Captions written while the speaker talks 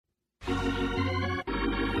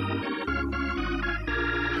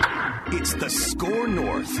It's the Score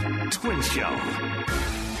North Twin Show. All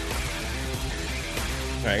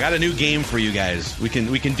right, I got a new game for you guys. We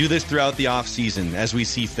can do this throughout the off season as we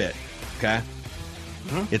see fit. Okay?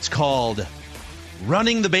 Mm-hmm. It's called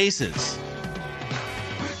Running the Bases.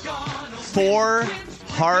 4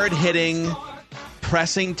 hard-hitting,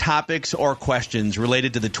 pressing topics or questions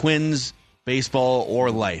related to the Twins, baseball,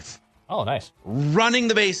 or life. Oh, nice. Running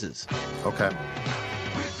the bases. Okay.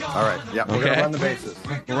 All right. Yeah, we're going to run the bases.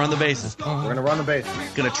 We'll run the bases. We're going to run the bases.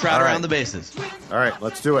 Going to trot around the bases. All right,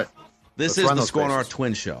 let's do it. This is the Score North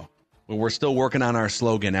Twin Show. We're still working on our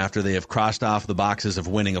slogan after they have crossed off the boxes of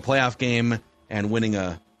winning a playoff game and winning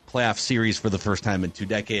a playoff series for the first time in 2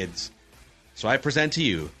 decades. So I present to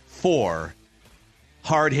you 4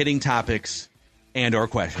 hard-hitting topics and or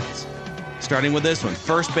questions. Starting with this one,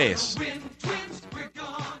 first base.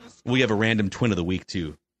 We have a random twin of the week,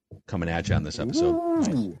 too, coming at you on this episode.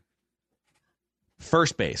 Nice.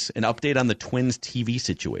 First base, an update on the Twins TV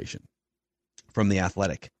situation from The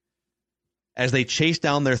Athletic. As they chase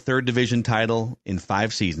down their 3rd division title in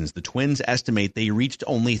 5 seasons, the Twins estimate they reached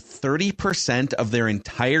only 30% of their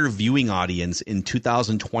entire viewing audience in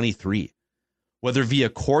 2023. Whether via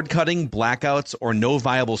cord-cutting, blackouts, or no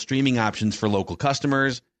viable streaming options for local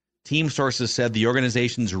customers, team sources said the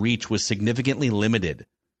organization's reach was significantly limited.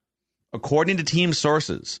 According to team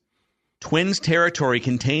sources, Twins territory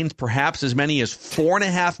contains perhaps as many as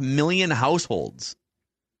 4.5 million households.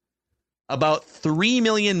 About 3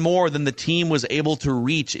 million more than the team was able to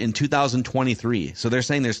reach in 2023. So they're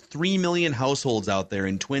saying there's 3 million households out there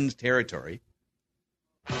in Twins territory.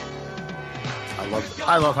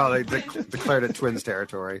 I love how they declared it Twins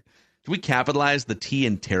territory. Do we capitalize the T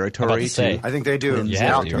in territory? I think they do.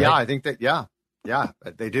 Yeah, I think that. Yeah,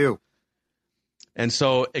 they do. And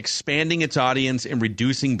so expanding its audience and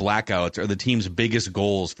reducing blackouts are the team's biggest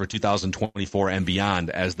goals for 2024 and beyond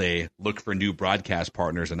as they look for new broadcast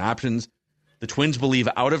partners and options. The Twins believe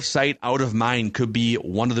out of sight, out of mind could be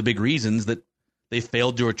one of the big reasons that they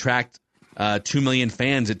failed to attract 2 million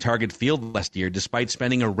fans at Target Field last year, despite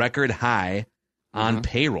spending a record high on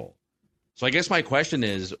payroll. So I guess my question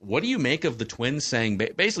is, what do you make of the Twins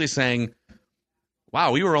basically saying,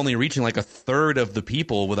 wow, we were only reaching like 1/3 of the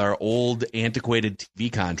people with our old antiquated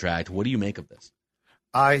TV contract. What do you make of this?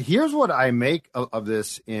 Here's what I make of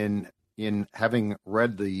this in having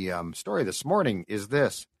read the story this morning is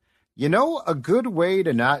this. You know, a good way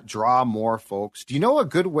to not draw more folks, do you know a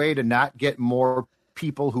good way to not get more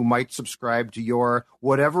people who might subscribe to your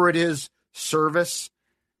whatever it is service?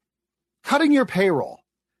 Cutting your payroll.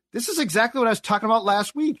 This is exactly what I was talking about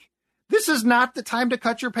last week. This is not the time to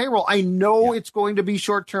cut your payroll. I know it's going to be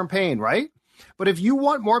short-term pain, right? But if you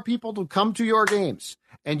want more people to come to your games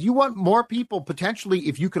and you want more people potentially,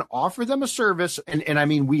 if you can offer them a service, and I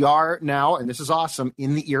mean, we are now, and this is awesome,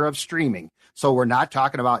 in the era of streaming. So we're not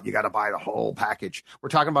talking about you got to buy the whole package. We're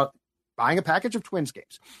talking about buying a package of Twins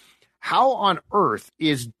games. How on earth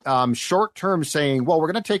is short-term saying, well,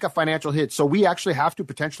 we're going to take a financial hit, so we actually have to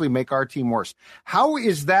potentially make our team worse? How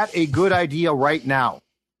is that a good idea right now?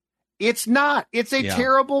 It's not. It's a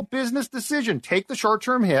terrible business decision. Take the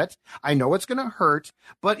short-term hit. I know it's going to hurt,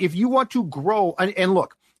 but if you want to grow, and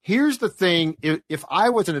look, here's the thing. If I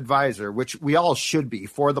was an advisor, which we all should be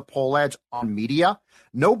for the poll ads on media,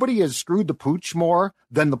 nobody has screwed the pooch more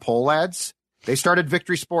than the poll ads. They started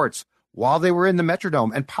Victory Sports while they were in the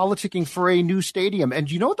Metrodome and politicking for a new stadium.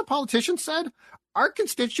 And you know what the politicians said? Our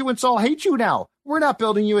constituents all hate you now. We're not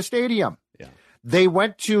building you a stadium. They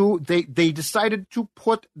they decided to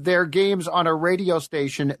put their games on a radio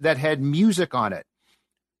station that had music on it.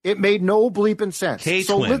 It made no bleeping sense.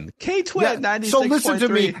 K-Twin, 96.3. So listen to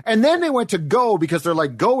me. And then they went to Go because they're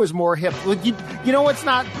like, Go is more hip. You know what's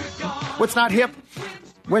not hip?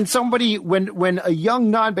 When a young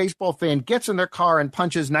non-baseball fan gets in their car and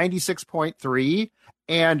punches 96.3,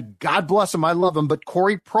 and God bless him, I love him, but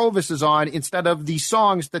Corey Provis is on instead of the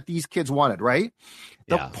songs that these kids wanted, right?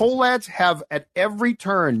 The poll ads have at every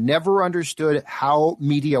turn never understood how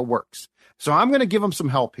media works. So I'm going to give them some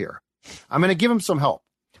help here. I'm going to give them some help.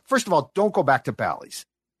 First of all, don't go back to Bally's.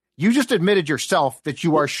 You just admitted yourself that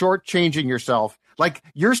you are shortchanging yourself. Like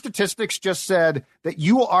your statistics just said that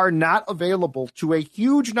you are not available to a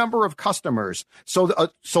huge number of customers. So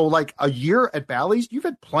like a year at Bally's, you've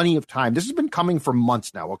had plenty of time. This has been coming for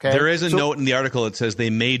months now. Okay. There is a note in the article that says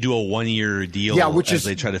they may do a 1-year deal as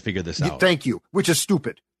they try to figure this out. Thank you. Which is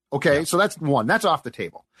stupid. Okay. Yeah. So that's one. That's off the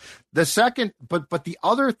table. The second, but the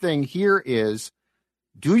other thing here is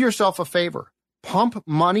do yourself a favor. Pump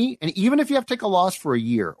money. And even if you have to take a loss for a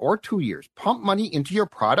year or 2 years, pump money into your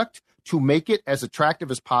product to make it as attractive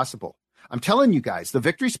as possible. I'm telling you guys, the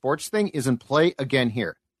Victory Sports thing is in play again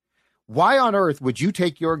here. Why on earth would you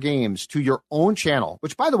take your games to your own channel,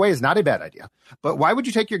 which, by the way, is not a bad idea, but why would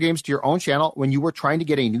you take your games to your own channel when you were trying to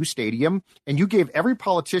get a new stadium and you gave every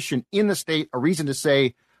politician in the state a reason to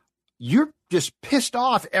say, you're just pissed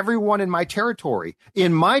off everyone in my territory,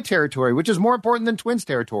 which is more important than Twins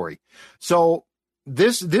territory. So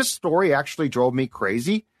this story actually drove me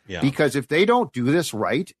crazy because if they don't do this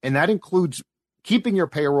right, and that includes keeping your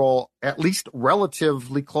payroll at least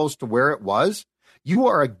relatively close to where it was, you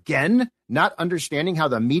are again not understanding how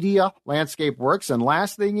the media landscape works. And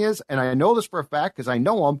last thing is, and I know this for a fact because I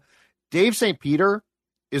know him, Dave St. Peter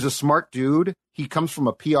is a smart dude. He comes from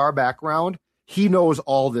a PR background. He knows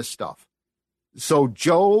all this stuff. So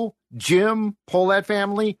Joe, Jim, Pohlad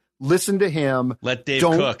family, listen to him. Let Dave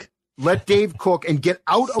cook. Let Dave cook and get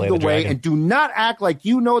out of the way and do not act like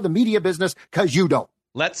you know the media business because you don't.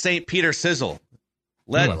 Let St. Peter sizzle.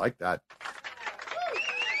 I like that.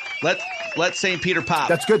 Let St. Peter pop.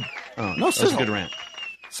 That's good. Oh, no, that's a good rant.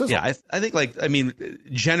 Sizzle. Yeah, I think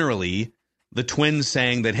generally the Twins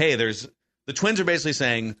saying that, hey, the Twins are basically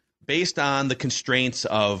saying, based on the constraints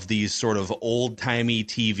of these sort of old-timey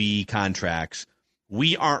TV contracts,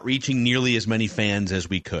 we aren't reaching nearly as many fans as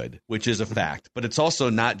we could, which is a fact. But it's also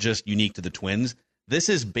not just unique to the Twins. This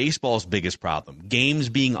is baseball's biggest problem, games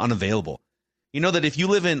being unavailable. You know that if you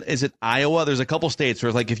live in, is it Iowa? There's a couple states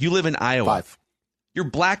where, like, if you live in Iowa, 5. You're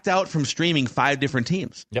blacked out from streaming 5 different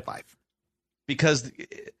teams. Yep. 5. Because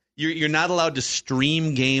you're not allowed to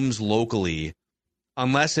stream games locally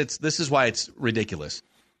unless this is why it's ridiculous.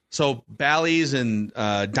 So Bally's and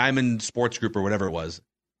Diamond Sports Group or whatever it was,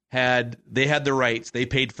 they had the rights. They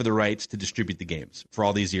paid for the rights to distribute the games for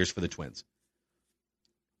all these years for the Twins.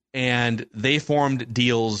 And they formed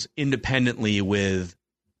deals independently with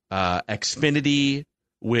Xfinity,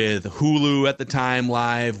 with Hulu at the time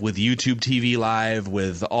Live, with YouTube TV Live,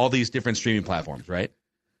 with all these different streaming platforms, right?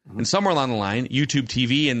 Mm-hmm. And somewhere along the line, YouTube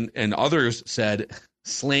TV and others said,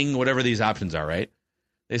 Sling, whatever these options are, right?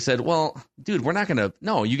 They said, well, dude, we're not going to,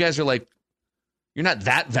 no, you guys are like, you're not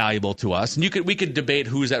that valuable to us. And we could debate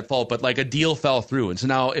who's at fault, but like a deal fell through. And so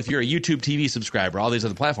now if you're a YouTube TV subscriber, all these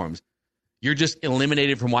other platforms, you're just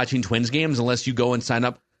eliminated from watching Twins games unless you go and sign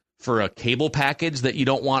up for a cable package that you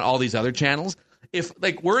don't want all these other channels. If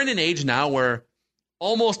like we're in an age now where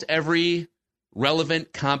almost every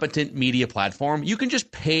relevant, competent media platform, you can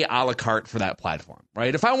just pay a la carte for that platform,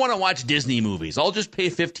 right? If I want to watch Disney movies, I'll just pay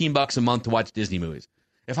 $15 a month to watch Disney movies.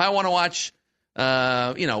 If I want to watch,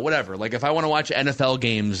 whatever, like if I want to watch NFL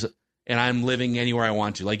games and I'm living anywhere I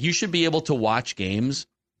want to, like you should be able to watch games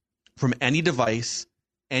from any device,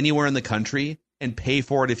 anywhere in the country and pay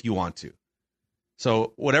for it if you want to.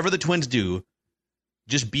 So whatever the Twins do,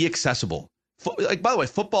 just be accessible. Like, by the way,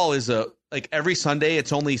 football is like every Sunday,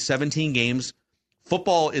 it's only 17 games.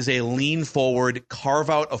 Football is a lean forward,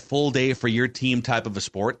 carve out a full day for your team type of a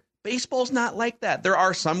sport. Baseball's not like that. There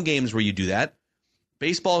are some games where you do that.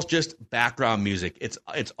 Baseball's just background music. It's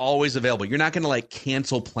always available. You're not going to like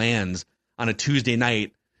cancel plans on a Tuesday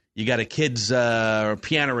night. You got a kid's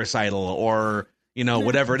piano recital or,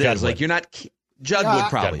 whatever it is. Like you're not Judd would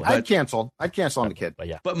probably. I'd cancel on the kid.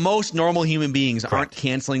 But most normal human beings aren't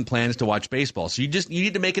canceling plans to watch baseball. So you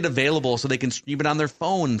need to make it available so they can stream it on their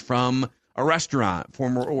phone from a restaurant,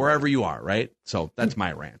 from wherever you are, right? So that's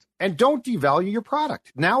my rant. And don't devalue your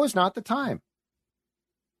product. Now is not the time.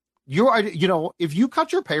 If you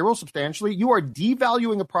cut your payroll substantially, you are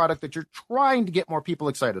devaluing a product that you're trying to get more people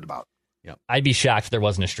excited about. Yep. I'd be shocked if there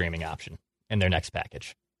wasn't a streaming option in their next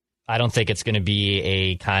package. I don't think it's going to be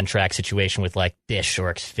a contract situation with like Dish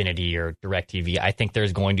or Xfinity or DirecTV. I think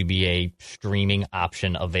there's going to be a streaming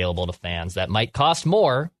option available to fans that might cost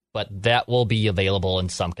more, but that will be available in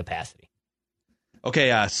some capacity.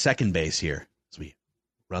 Okay, second base here as we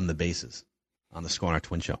run the bases on the Score on Our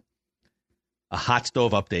Twin Show. A hot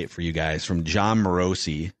stove update for you guys from John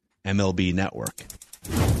Morosi, MLB Network.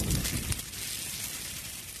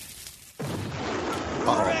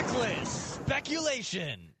 Reckless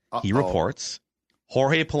speculation. He reports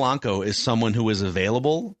Jorge Polanco is someone who is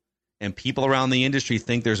available, and people around the industry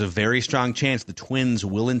think there's a very strong chance the Twins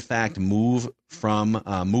will, in fact, move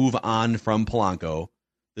on from Polanco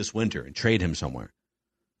this winter and trade him somewhere.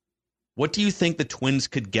 What do you think the Twins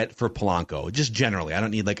could get for Polanco? Just generally, I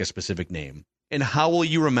don't need like a specific name. And how will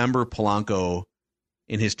you remember Polanco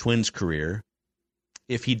in his Twins career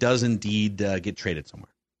if he does indeed get traded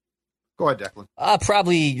somewhere? Go ahead, Declan.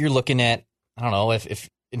 Probably you're looking at, I don't know, if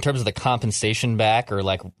in terms of the compensation back or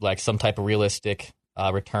like some type of realistic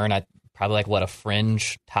return, probably like a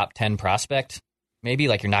fringe top 10 prospect. Maybe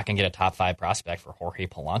like you're not going to get a top 5 prospect for Jorge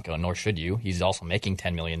Polanco, nor should you. He's also making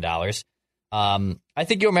 $10 million. I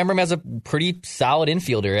think you'll remember him as a pretty solid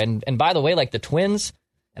infielder. And by the way, like the Twins,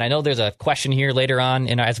 and I know there's a question here later on,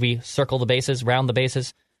 and as we circle the bases, round the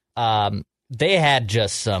bases, they had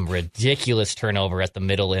just some ridiculous turnover at the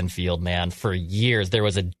middle infield, man, for years. There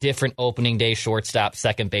was a different opening day shortstop,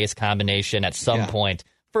 second base combination at some point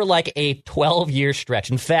for like a 12-year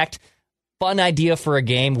stretch. In fact, fun idea for a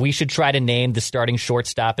game. We should try to name the starting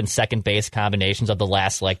shortstop and second base combinations of the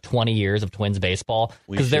last like 20 years of Twins baseball,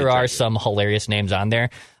 because there are some hilarious names on there.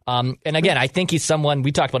 And again, I think he's someone,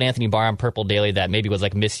 we talked about Anthony Barr on Purple Daily that maybe was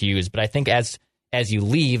like misused, but I think as you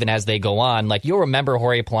leave and as they go on, like you'll remember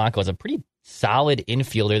Jorge Polanco as a pretty solid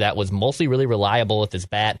infielder that was mostly really reliable with his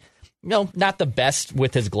bat. You know, not the best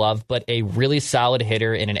with his glove, but a really solid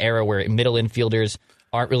hitter in an era where middle infielders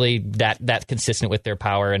aren't really that consistent with their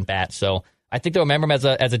power and bat. So I think they'll remember him as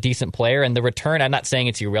a decent player. And the return, I'm not saying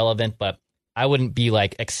it's irrelevant, but I wouldn't be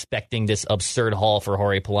like expecting this absurd haul for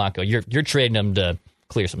Jorge Polanco. You're trading him to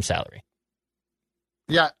clear some salary.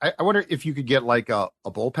 Yeah, I wonder if you could get like a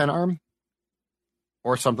bullpen arm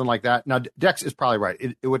or something like that. Now, Dex is probably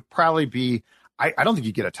right. It would probably be, I don't think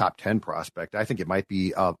you get a top 10 prospect. I think it might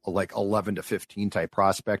be like 11 to 15 type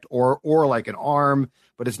prospect or like an arm,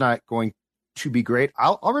 but it's not going to be great.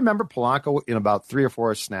 I'll remember Polanco in about 3 or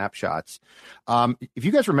 4 snapshots. If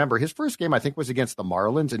you guys remember, his first game, I think, was against the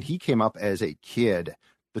Marlins, and he came up as a kid.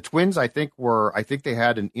 The Twins, I think they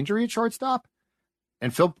had an injury at shortstop.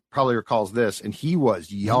 And Phil probably recalls this, and he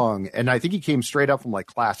was young. And I think he came straight up from like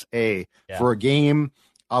Class A for a game,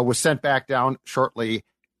 was sent back down shortly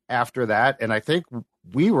after that. And I think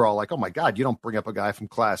we were all like, oh, my God, you don't bring up a guy from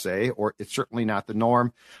Class A, or it's certainly not the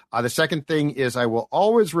norm. The second thing is I will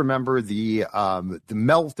always remember the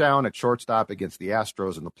meltdown at shortstop against the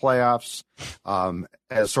Astros in the playoffs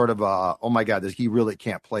as sort of, oh, my God, he really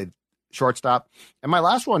can't play shortstop. And my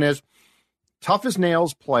last one is, tough as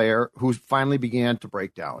nails player who finally began to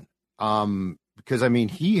break down. Because, I mean,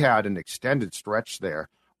 he had an extended stretch there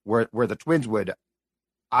where the Twins would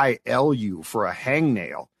IL you for a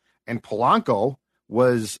hangnail. And Polanco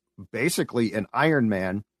was basically an Iron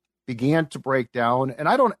Man, began to break down. And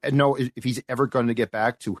I don't know if he's ever going to get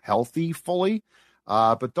back to healthy fully.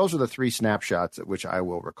 But those are the 3 snapshots at which I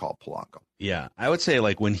will recall Polanco. Yeah, I would say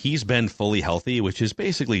like when he's been fully healthy, which is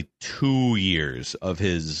basically 2 years of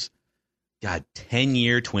his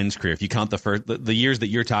 10-year Twins career. If you count the years that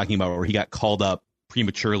you're talking about where he got called up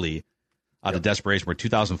prematurely out of desperation, were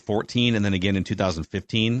 2014 and then again in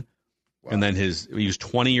 2015. Wow. And then he was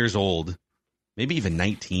 20 years old, maybe even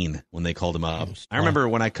 19 when they called him up. I remember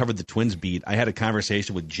when I covered the Twins beat, I had a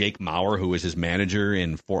conversation with Jake Maurer, who was his manager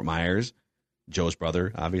in Fort Myers, Joe's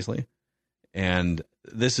brother, obviously. And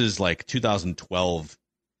this is like 2012.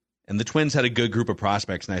 And the Twins had a good group of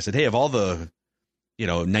prospects. And I said, hey, of all the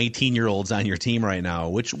 19-year-olds on your team right now,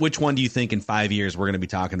 which one do you think in 5 years we're going to be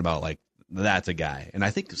talking about? Like, that's a guy. And I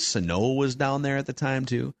think Sano was down there at the time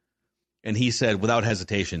too. And he said, without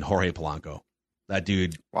hesitation, Jorge Polanco. That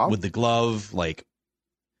dude with the glove, like.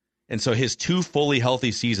 And so his 2 fully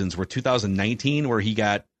healthy seasons were 2019, where he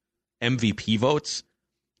got MVP votes,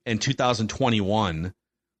 and 2021,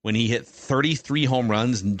 when he hit 33 home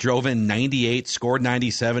runs and drove in 98, scored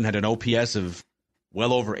 97, had an OPS of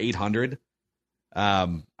well over 800.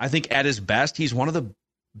 I think at his best, he's one of the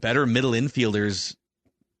better middle infielders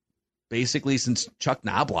basically since Chuck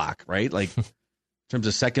Knobloch, right? Like in terms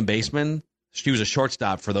of second baseman, he was a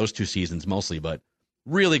shortstop for those 2 seasons mostly, but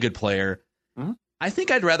really good player. Mm-hmm. I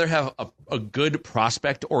think I'd rather have a good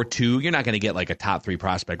prospect or 2. You're not going to get like a top 3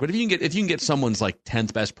 prospect, but if you can get someone's like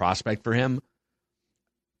 10th best prospect for him,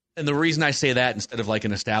 and the reason I say that instead of like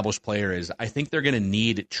an established player is I think they're going to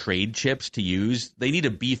need trade chips to use. They need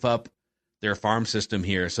to beef up their farm system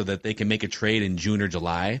here so that they can make a trade in June or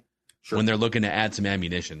July when they're looking to add some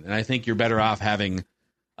ammunition. And I think you're better off having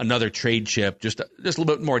another trade chip, just a little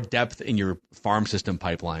bit more depth in your farm system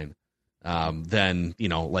pipeline than,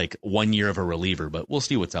 like 1 year of a reliever. But we'll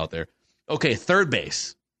see what's out there. Okay, third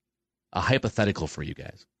base, a hypothetical for you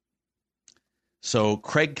guys. So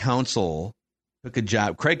Craig Counsell took a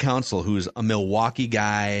job. Craig Counsell, who's a Milwaukee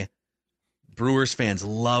guy. Brewers fans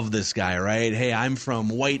love this guy, right? Hey, I'm from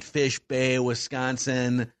Whitefish Bay,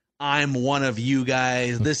 Wisconsin. I'm one of you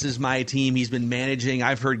guys. This is my team. He's been managing.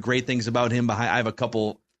 I've heard great things about him. I have a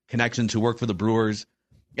couple connections who work for the Brewers.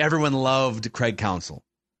 Everyone loved Craig Counsell.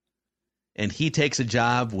 And he takes a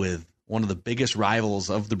job with one of the biggest rivals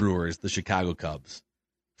of the Brewers, the Chicago Cubs,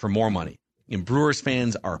 for more money. And Brewers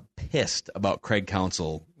fans are pissed about Craig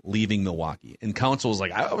Counsell leaving Milwaukee. And Counsell was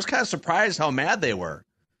like, I was kind of surprised how mad they were.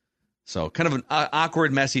 So kind of an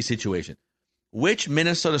awkward, messy situation. Which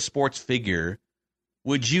Minnesota sports figure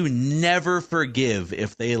would you never forgive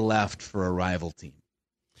if they left for a rival team?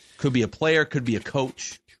 Could be a player, could be a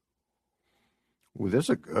coach. Ooh, this is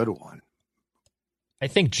a good one. I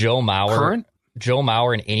think Joe Mauer. Current? Joe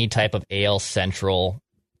Mauer in any type of AL Central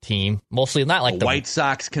team, mostly not like the the White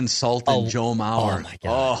Sox consultant, Joe Mauer. Oh my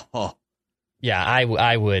god. Oh. Yeah,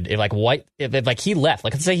 I would if he left.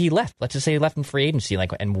 Like, let's say he left. Let's just say he left in free agency,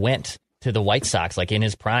 like, and went to the White Sox, like in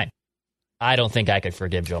his prime. I don't think I could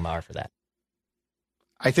forgive Joe Mauer for that.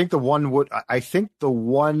 I think the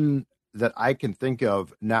one that I can think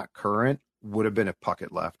of, not current, would have been if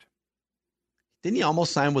Puckett left. Didn't he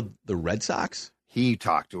almost sign with the Red Sox? He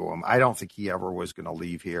talked to him. I don't think he ever was going to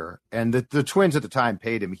leave here. And the Twins at the time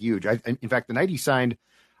paid him huge. In fact, the night he signed,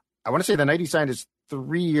 I want to say the night he signed his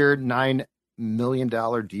 3-year, $9 million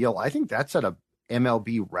deal. I think that's at a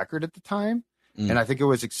MLB record at the time. And I think it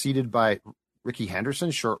was exceeded by Ricky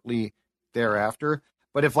Henderson shortly thereafter.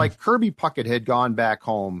 But if like Kirby Puckett had gone back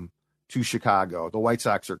home to Chicago, the White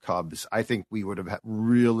Sox or Cubs, I think we would have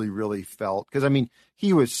really, really felt, because I mean,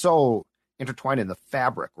 he was so intertwined in the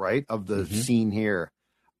fabric, right, of the scene here.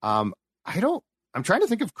 I'm trying to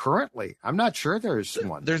think of currently. I'm not sure there's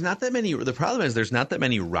one. There's not that many. The problem is there's not that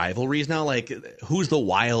many rivalries now. Like, who's the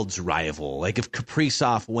Wild's rival? Like, if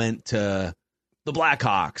Kaprizov went to the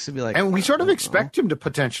Blackhawks, it'd be like, and we sort of expect him to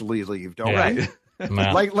potentially leave, don't we?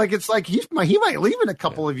 Yeah. Like it's like he might leave in a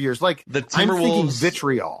couple of years. Like, the I'm thinking Timberwolves.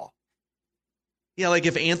 vitriol. Yeah, like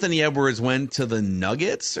if Anthony Edwards went to the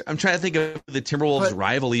Nuggets, I'm trying to think of who the Timberwolves'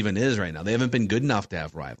 rival even is right now. They haven't been good enough to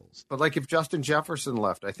have rivals. But like if Justin Jefferson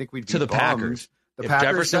left, I think we'd be To the bummed. Packers. The If Packers,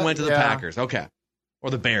 Jefferson went to the yeah. Packers, okay,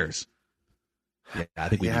 or the Bears. Yeah, I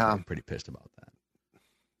think we'd be pretty pissed about that.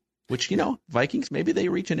 Which, Vikings, maybe they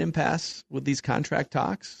reach an impasse with these contract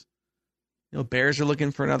talks. Bears are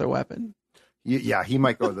looking for another weapon. Yeah, he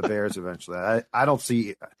might go to the Bears eventually. I don't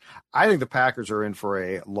see. I think the Packers are in for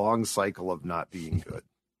a long cycle of not being good.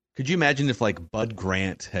 Could you imagine if like Bud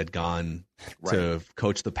Grant had gone to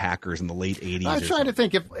coach the Packers in the late 80s? I'm trying to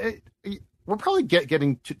think if we're probably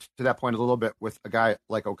getting to that point a little bit with a guy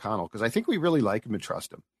like O'Connell, because I think we really like him and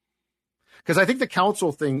trust him. Because I think the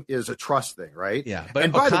council thing is a trust thing, right? Yeah, but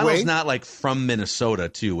and by O'Connell's the way, not like from Minnesota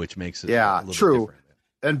too, which makes it a little true. bit different.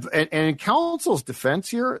 And in Council's defense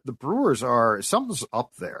here, the Brewers are something's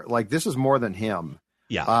up there. Like, this is more than him.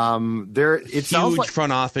 Yeah. It sounds like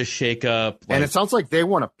front office shakeup, and it sounds like they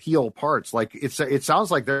want to peel parts. Like it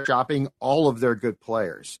sounds like they're shopping all of their good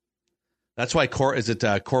players. That's why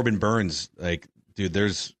Corbin Burns? Like, dude,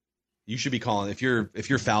 you should be calling if you're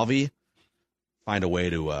Falvey. Find a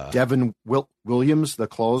way to Devin Williams, the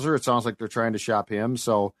closer. It sounds like they're trying to shop him.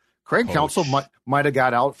 So Craig Counsell might have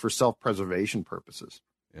got out for self-preservation purposes.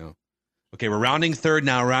 Yeah. Okay, we're rounding third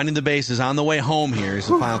now. Rounding the bases on the way home. Here's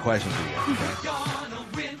the final question for you guys.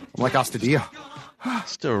 Okay? I'm like Astudillo.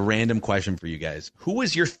 Just a random question for you guys. Who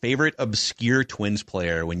was your favorite obscure Twins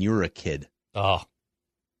player when you were a kid? Oh,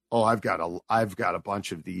 I've got a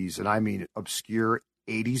bunch of these, and I mean obscure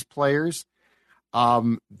 80s players.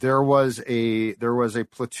 There was a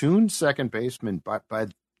platoon second baseman by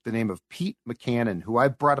the name of Pete McCannon, who I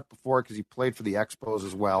brought up before because he played for the Expos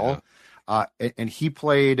as well. Yeah. And he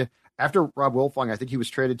played after Rob Wilfong. I think he was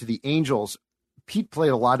traded to the Angels. Pete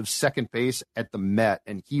played a lot of second base at the Met,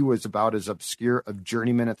 and he was about as obscure of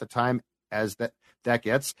journeyman at the time as that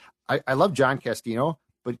gets. I love John Castino,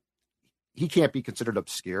 but he can't be considered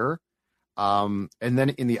obscure. And then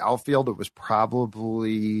in the outfield, it was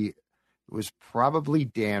probably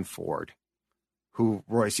Dan Ford, who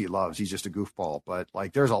Royce loves. He's just a goofball, but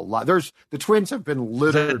like there's a lot. The Twins have been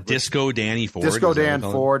littered with Disco Danny Ford. Disco Dan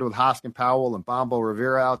Ford with Hoskin Powell and Bombo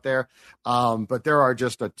Rivera out there. But there are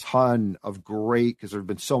just a ton of great, because there have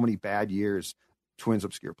been so many bad years, Twins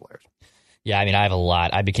obscure players. yeah. I mean, I have a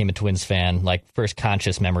lot. I became a Twins fan. Like, first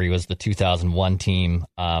conscious memory was the 2001 team,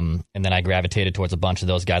 and then I gravitated towards a bunch of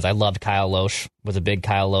those guys. I loved Kyle Loesch. Was a big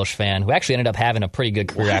Kyle Loesch fan, who actually ended up having a pretty good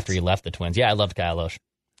career after he left the Twins. Yeah, I loved Kyle Loesch.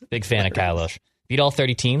 Big fan of Kyle Loesch. Beat all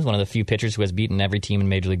 30 teams. One of the few pitchers who has beaten every team in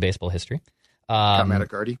Major League Baseball history. Got Matt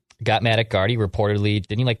Gardy. Reportedly,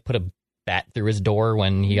 didn't he like put a bat through his door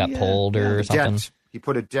when he got pulled or something? Dent. He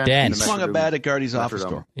put a dent. Dent. In the He swung a Metrodome. bat at Gardy's office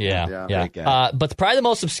door. Yeah. Great guy. But probably the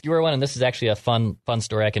most obscure one, and this is actually a fun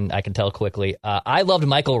story I can tell quickly. I loved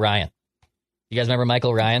Michael Ryan. You guys remember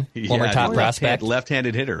Michael Ryan, former top prospect,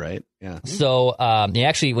 left-handed hitter, right? Yeah. So he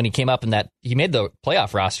actually, when he came up in that, he made the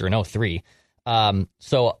playoff roster in 2003.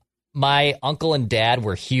 So my uncle and dad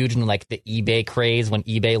were huge in like the eBay craze when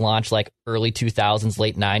eBay launched, like early 2000s,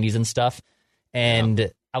 late 90s and stuff. And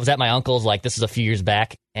I was at my uncle's, like, this is a few years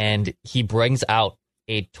back, and he brings out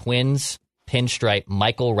a Twins pinstripe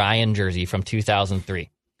Michael Ryan jersey from 2003.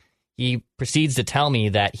 he proceeds to tell me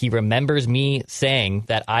that he remembers me saying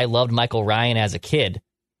that I loved Michael Ryan as a kid.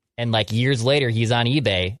 And like years later, he's on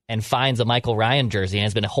eBay and finds a Michael Ryan jersey and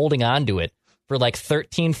has been holding on to it for like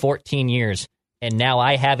 13, 14 years. And now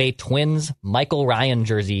I have a Twins Michael Ryan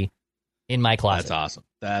jersey in my closet. That's awesome.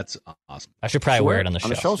 That's awesome. I should probably wear it on the show. On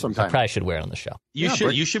the show sometime. I probably should wear it on the show. You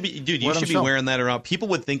should be, dude. You should be wearing that around. People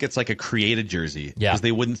would think it's like a created jersey, because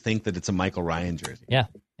they wouldn't think that it's a Michael Ryan jersey. Yeah,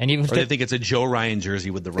 and even or they think it's a Joe Ryan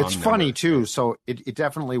jersey with the wrong. It's number. funny too, so it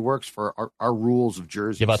definitely works for our rules of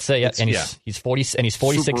jerseys. You're about to say, and he's 40 and he's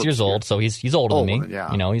 46 years old, so he's older than me.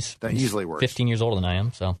 Yeah, you know, he's easily works. 15 years older than I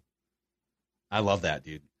am. So I love that,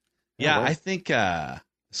 dude. Yeah, I think.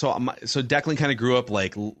 So Declan kind of grew up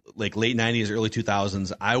like late 90s, early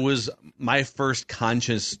 2000s. My first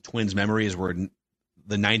conscious Twins memories were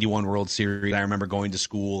the 91 World Series. I remember going to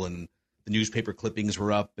school and the newspaper clippings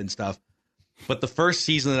were up and stuff. But the first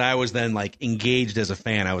season that I was then like engaged as a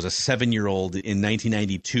fan, I was a 7-year-old in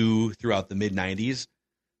 1992 throughout the mid 90s.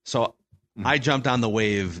 So I jumped on the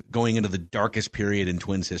wave going into the darkest period in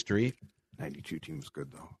Twins history. 92 team was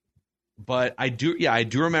good though. But I do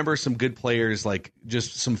remember some good players, like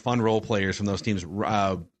just some fun role players from those teams.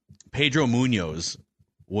 Pedro Munoz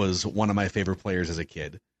was one of my favorite players as a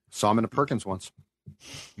kid. Saw him in a Perkins once.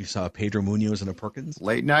 You saw Pedro Munoz in a Perkins?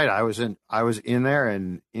 Late night, I was in there,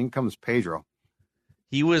 and in comes Pedro.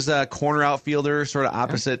 He was a corner outfielder, sort of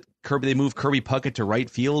opposite Kirby. They moved Kirby Puckett to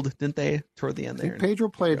right field, didn't they, toward the end there? I think Pedro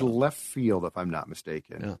played left field, if I'm not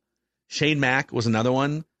mistaken. Yeah. Shane Mack was another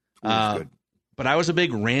one. Good. But I was a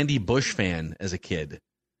big Randy Bush fan as a kid.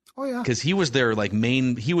 Oh, yeah. Because he was their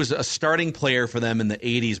he was a starting player for them in the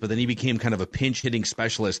 80s, but then he became kind of a pinch hitting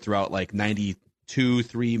specialist throughout like 92,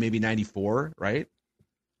 3, maybe 94, right?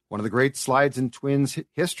 One of the great slides in Twins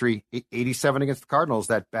history, 87 against the Cardinals,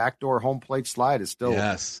 that backdoor home plate slide is still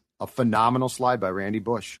a phenomenal slide by Randy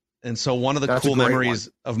Bush. And so one of the cool memories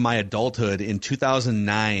of my adulthood in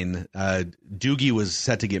 2009, Doogie was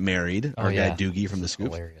set to get married, our guy Doogie from the Scoop.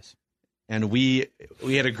 Hilarious. And we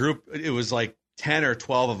had a group, it was like 10 or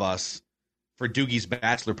 12 of us for Doogie's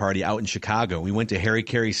bachelor party out in Chicago. We went to Harry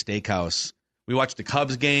Carey Steakhouse. We watched the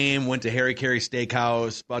Cubs game, went to Harry Carey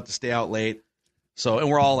Steakhouse, about to stay out late. So, and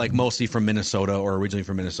we're all like mostly from Minnesota or originally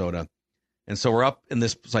from Minnesota. And so we're up in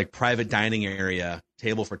this like private dining area,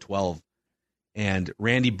 table for 12. And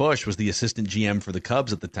Randy Bush was the assistant GM for the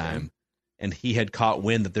Cubs at the time. And he had caught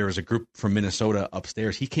wind that there was a group from Minnesota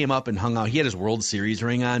upstairs. He came up and hung out. He had his World Series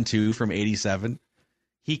ring on, too, from 87.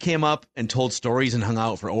 He came up and told stories and hung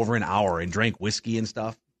out for over an hour and drank whiskey and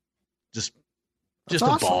stuff. Just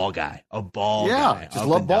awesome. A ball guy. A ball guy. Yeah, just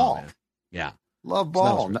love ball. Man. Yeah. Love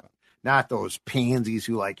ball. Not those pansies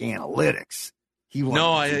who like analytics.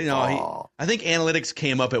 I think analytics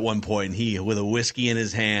came up at one point, and he, with a whiskey in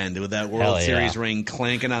his hand, with that World Series ring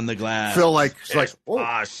clanking on the glass.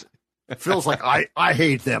 Feels like I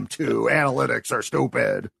hate them too. Analytics are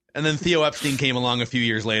stupid. And then Theo Epstein came along a few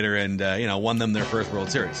years later and won them their first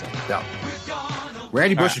World Series. So. Yeah.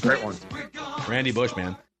 Randy Bush is a great one. Randy Bush,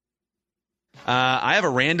 man. I have a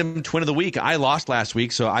random twin of the week. I lost last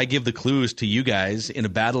week, so I give the clues to you guys in a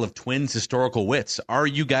battle of Twins historical wits. Are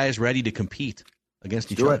you guys ready to compete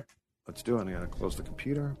against each other? Let's do it. I gotta close the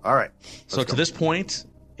computer. All right. So to this point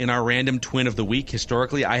in our random twin of the week,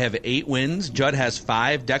 historically, I have 8 wins. Judd has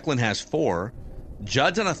 5. Declan has 4.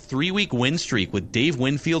 Judd's on a 3-week win streak with Dave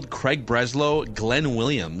Winfield, Craig Breslow, Glenn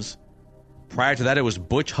Williams. Prior to that, it was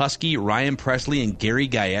Butch Husky, Ryan Presley, and Gary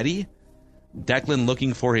Gaetti. Declan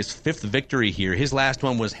looking for his 5th victory here. His last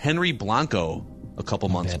one was Henry Blanco a couple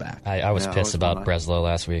months back. I was pissed about Breslow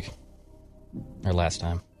last week. Or last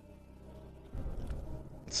time.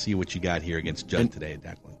 Let's see what you got here against Judd today,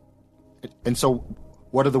 Declan. And so,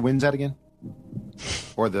 what are the wins at again?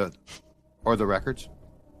 Or the records?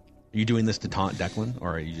 Are you doing this to taunt Declan,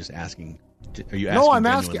 or are you just asking? No, I'm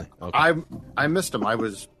asking. Okay. I missed him.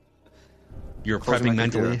 You're prepping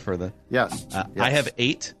mentally for the. Yes. I have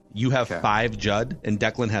 8. You have 5, Judd, and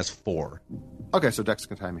Declan has 4. Okay, so Dex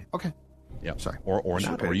can tie me. Okay. Yeah. Sorry. Or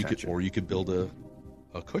not. Or you could build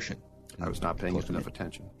a cushion. I was not paying enough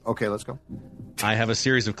attention. Okay, let's go. I have a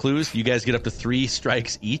series of clues. You guys get up to 3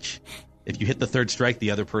 strikes each. If you hit the 3rd strike,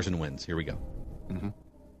 the other person wins. Here we go. Mm-hmm.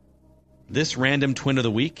 This random twin of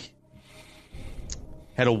the week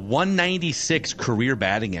had a 196 career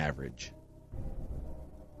batting average.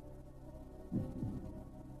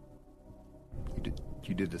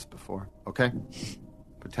 You did this before. Okay.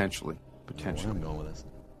 Potentially. I'm going with this.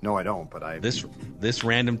 No, I don't, but This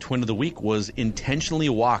random twin of the week was intentionally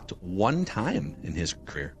walked 1 time in his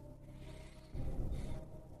career.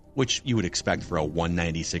 Which you would expect for a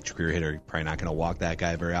 196 career hitter. You're probably not going to walk that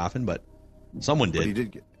guy very often, but someone did. But he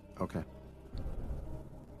did get. Okay.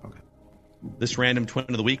 This random twin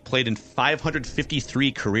of the week played in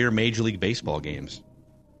 553 career Major League Baseball games.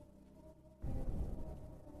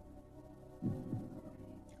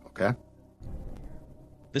 Okay.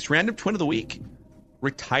 This random twin of the week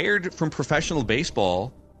retired from professional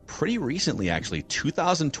baseball pretty recently, actually,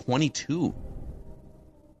 2022,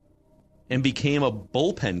 and became a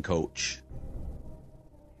bullpen coach.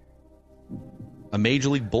 A Major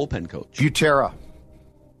League bullpen coach. Butera.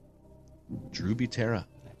 Drew Butera.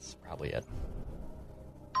 That's probably it.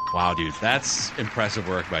 Wow, dude, that's impressive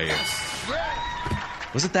work by you.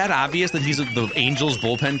 Was it that obvious that he's the Angels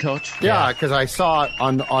bullpen coach? Yeah, because I saw it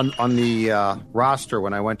on the roster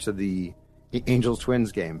when I went to the Angels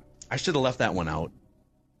Twins game. I should have left that one out.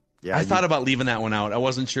 Yeah, I thought about leaving that one out. I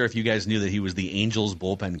wasn't sure if you guys knew that he was the Angels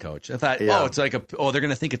bullpen coach. I thought, it's like they're going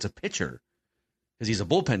to think it's a pitcher because he's a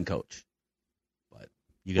bullpen coach. But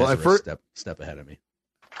you guys are a step ahead of me.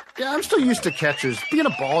 Yeah, I'm still used to catchers. Being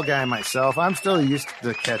a ball guy myself, I'm still used to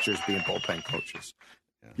the catchers being bullpen coaches.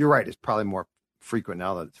 Yeah. You're right. It's probably more frequent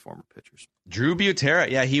now that it's former pitchers. Drew Butera.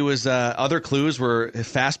 Yeah, he was other clues were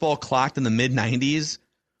fastball clocked in the mid-90s.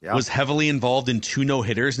 Yeah. Was heavily involved in 2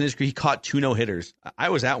 no-hitters in his career. He caught 2 no-hitters. I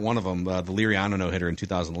was at one of them, the Liriano no-hitter in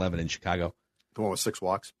 2011 in Chicago. The one with 6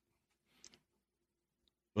 walks?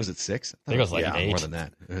 Was it 6? I think it was like 8. More than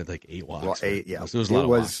that. Like 8 walks. Well, 8, yeah. So it was a lot of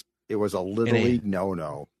walks. It was a little league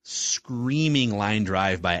no-no. Screaming line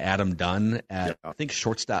drive by Adam Dunn at, I think,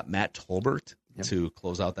 shortstop Matt Tolbert to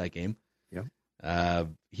close out that game. Yeah.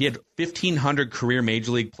 He had 1,500 career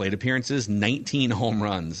Major League plate appearances, 19 home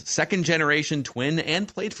runs, second-generation twin, and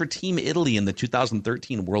played for Team Italy in the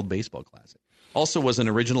 2013 World Baseball Classic. Also was an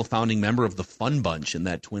original founding member of the Fun Bunch in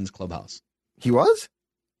that Twins clubhouse. He was?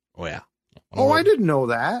 Oh, yeah. I didn't know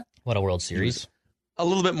that. What a World Series. A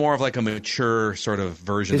little bit more of like a mature sort of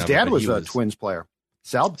version of it. His dad was a Twins player.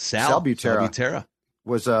 Sal Butera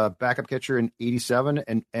was a backup catcher in 87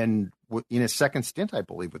 and in his second stint, I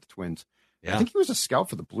believe, with the Twins. Yeah. I think he was a scout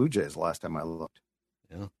for the Blue Jays last time I looked.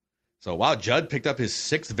 Yeah. So, wow, Judd picked up his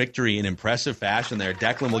 6th victory in impressive fashion there.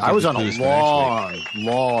 Declan will give I was on a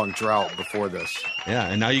long drought before this. Yeah,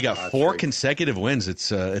 and now you got 4 consecutive wins.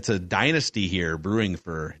 It's a dynasty here brewing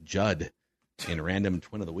for Judd in Random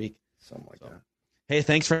Twin of the Week. Something like that. Hey,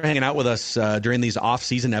 thanks for hanging out with us during these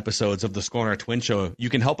off-season episodes of the Score North Twin Show. You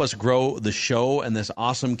can help us grow the show and this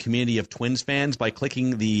awesome community of Twins fans by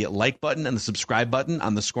clicking the like button and the subscribe button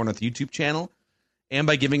on the Score North YouTube channel, and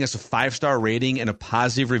by giving us a 5-star rating and a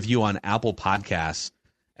positive review on Apple Podcasts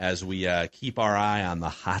as we keep our eye on the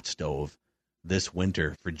hot stove this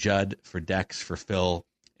winter for Judd, for Dex, for Phil,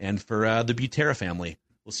 and for the Butera family.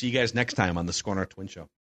 We'll see you guys next time on the Score North Twin Show.